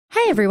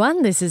Hey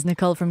everyone, this is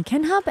Nicole from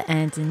Kenhub,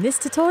 and in this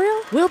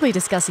tutorial, we'll be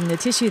discussing the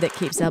tissue that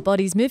keeps our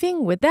bodies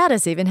moving without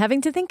us even having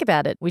to think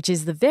about it, which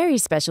is the very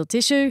special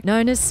tissue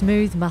known as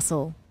smooth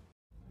muscle.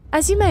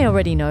 As you may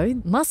already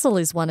know, muscle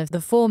is one of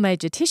the 4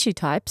 major tissue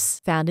types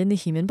found in the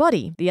human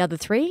body, the other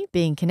 3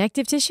 being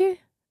connective tissue,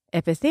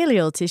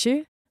 epithelial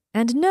tissue,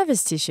 and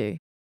nervous tissue.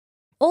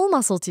 All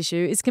muscle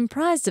tissue is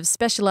comprised of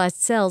specialized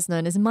cells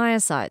known as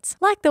myocytes,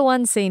 like the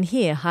one seen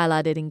here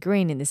highlighted in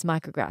green in this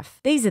micrograph.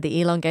 These are the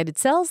elongated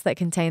cells that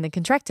contain the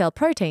contractile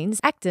proteins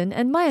actin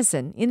and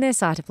myosin in their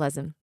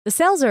cytoplasm. The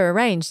cells are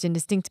arranged in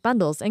distinct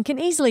bundles and can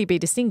easily be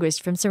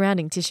distinguished from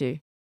surrounding tissue.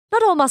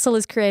 Not all muscle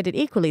is created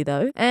equally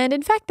though, and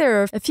in fact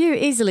there are a few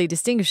easily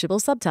distinguishable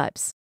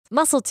subtypes.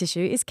 Muscle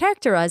tissue is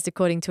characterized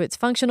according to its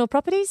functional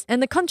properties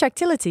and the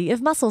contractility of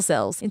muscle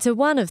cells into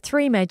one of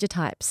 3 major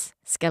types: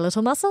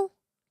 skeletal muscle,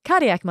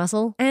 cardiac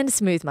muscle, and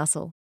smooth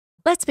muscle.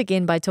 Let's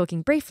begin by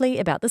talking briefly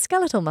about the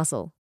skeletal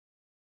muscle.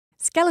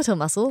 Skeletal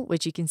muscle,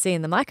 which you can see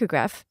in the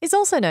micrograph, is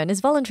also known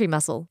as voluntary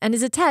muscle and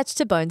is attached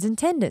to bones and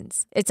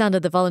tendons. It's under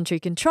the voluntary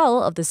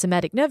control of the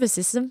somatic nervous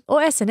system,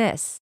 or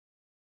SNS.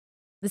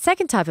 The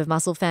second type of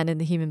muscle found in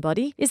the human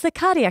body is the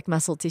cardiac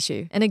muscle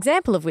tissue, an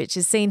example of which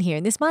is seen here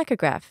in this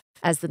micrograph.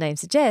 As the name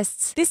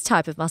suggests, this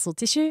type of muscle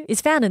tissue is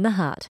found in the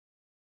heart.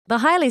 The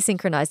highly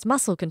synchronized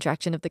muscle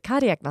contraction of the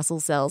cardiac muscle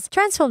cells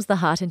transforms the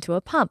heart into a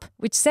pump,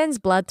 which sends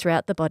blood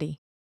throughout the body.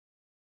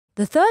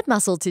 The third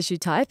muscle tissue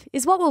type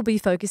is what we'll be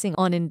focusing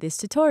on in this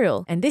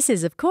tutorial, and this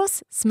is, of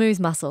course, smooth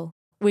muscle.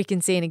 We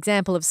can see an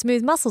example of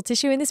smooth muscle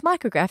tissue in this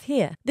micrograph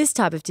here. This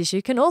type of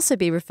tissue can also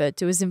be referred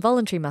to as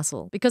involuntary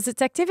muscle because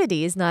its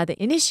activity is neither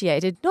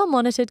initiated nor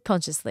monitored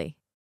consciously.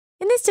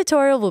 In this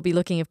tutorial, we'll be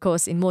looking, of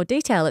course, in more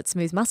detail at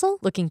smooth muscle,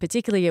 looking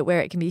particularly at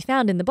where it can be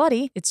found in the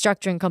body, its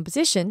structure and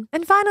composition,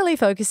 and finally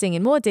focusing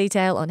in more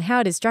detail on how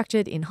it is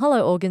structured in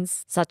hollow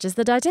organs, such as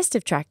the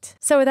digestive tract.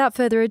 So without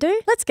further ado,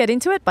 let's get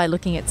into it by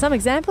looking at some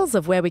examples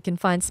of where we can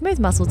find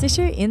smooth muscle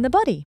tissue in the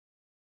body.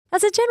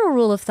 As a general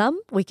rule of thumb,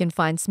 we can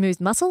find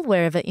smooth muscle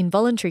wherever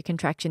involuntary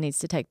contraction needs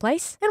to take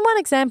place, and one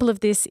example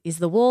of this is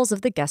the walls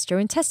of the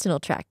gastrointestinal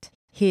tract.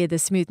 Here, the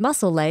smooth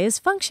muscle layers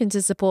function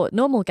to support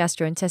normal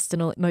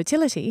gastrointestinal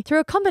motility through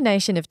a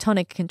combination of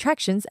tonic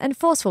contractions and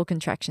forceful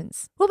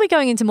contractions. We'll be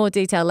going into more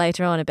detail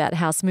later on about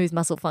how smooth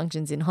muscle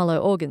functions in hollow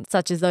organs,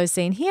 such as those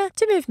seen here,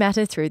 to move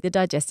matter through the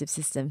digestive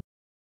system.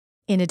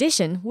 In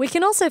addition, we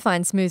can also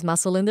find smooth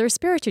muscle in the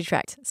respiratory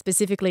tract,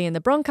 specifically in the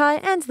bronchi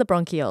and the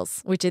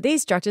bronchioles, which are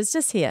these structures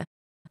just here.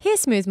 Here,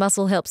 smooth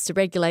muscle helps to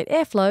regulate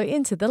airflow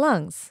into the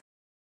lungs.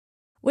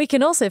 We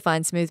can also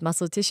find smooth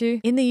muscle tissue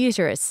in the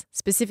uterus,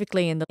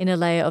 specifically in the inner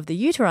layer of the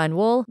uterine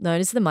wall known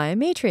as the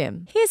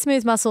myometrium. Here,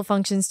 smooth muscle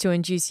functions to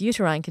induce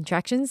uterine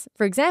contractions,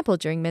 for example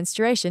during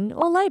menstruation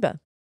or labour.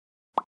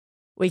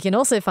 We can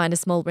also find a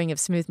small ring of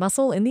smooth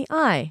muscle in the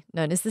eye,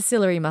 known as the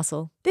ciliary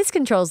muscle. This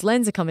controls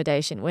lens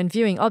accommodation when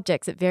viewing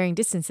objects at varying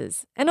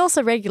distances, and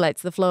also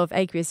regulates the flow of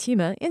aqueous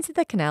humour into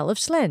the canal of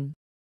Schlenn.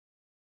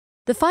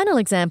 The final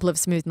example of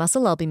smooth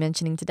muscle I'll be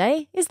mentioning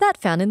today is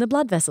that found in the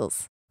blood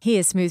vessels.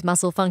 Here, smooth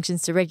muscle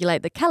functions to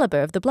regulate the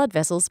caliber of the blood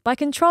vessels by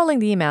controlling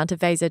the amount of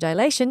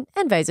vasodilation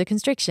and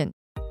vasoconstriction.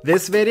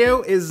 This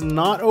video is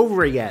not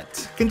over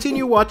yet.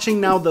 Continue watching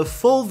now the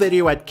full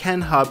video at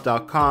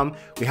kenhub.com.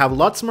 We have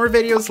lots more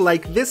videos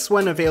like this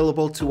one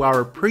available to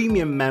our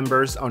premium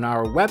members on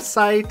our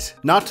website,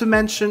 not to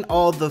mention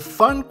all the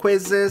fun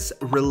quizzes,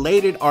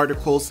 related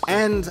articles,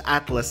 and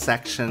atlas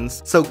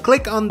sections. So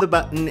click on the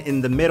button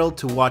in the middle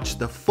to watch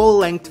the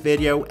full-length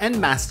video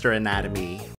and master anatomy.